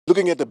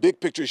Looking at the big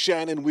picture,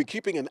 Shannon, we're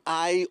keeping an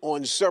eye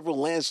on several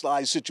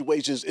landslide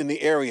situations in the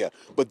area.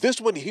 But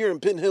this one here in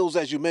Penn Hills,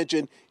 as you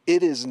mentioned,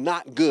 it is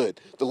not good.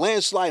 The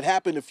landslide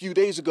happened a few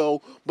days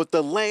ago, but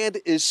the land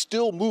is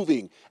still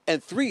moving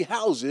and 3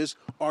 houses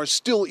are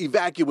still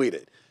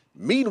evacuated.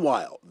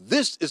 Meanwhile,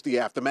 this is the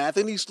aftermath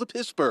in East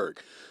Pittsburgh.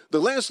 The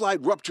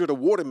landslide ruptured a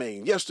water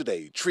main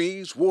yesterday.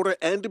 Trees, water,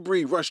 and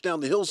debris rushed down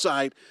the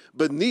hillside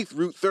beneath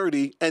Route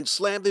 30 and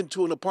slammed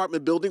into an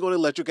apartment building on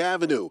Electric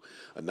Avenue.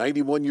 A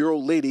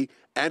 91-year-old lady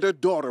and her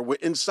daughter were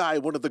inside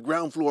one of the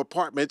ground floor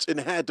apartments and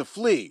had to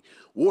flee.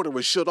 Water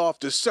was shut off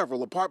to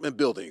several apartment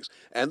buildings,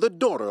 and the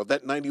daughter of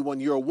that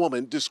 91-year-old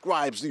woman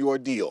describes the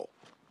ordeal.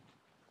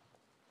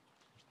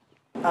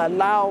 A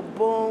loud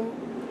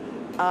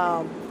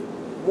boom.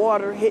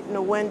 Water hitting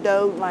the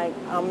window, like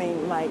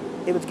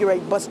it was getting ready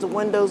to bust the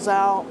windows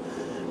out.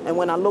 And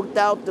when I looked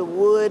out, the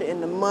wood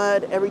and the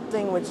mud,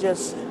 everything was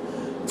just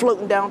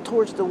floating down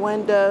towards the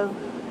window.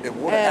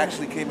 And water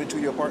actually came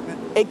into your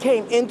apartment? It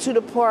came into the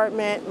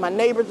apartment, my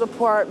neighbor's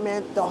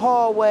apartment, the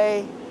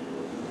hallway.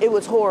 It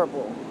was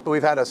horrible.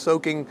 We've had a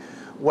soaking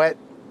wet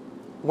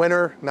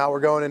winter. Now we're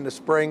going into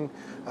spring.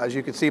 As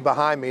you can see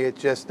behind me,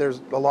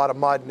 there's a lot of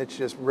mud and it's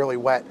just really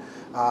wet.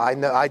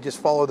 I just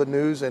follow the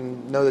news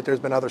and know that there's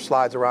been other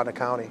slides around the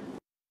county.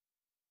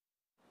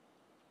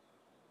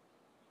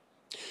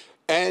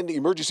 And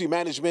emergency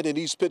management in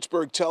East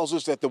Pittsburgh tells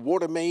us that the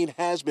water main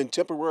has been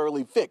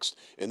temporarily fixed.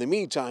 In the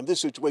meantime, this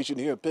situation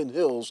here in Penn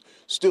Hills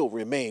still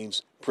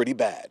remains pretty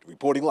bad.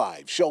 Reporting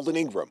live, Sheldon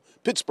Ingram,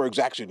 Pittsburgh's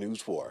Action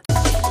News 4.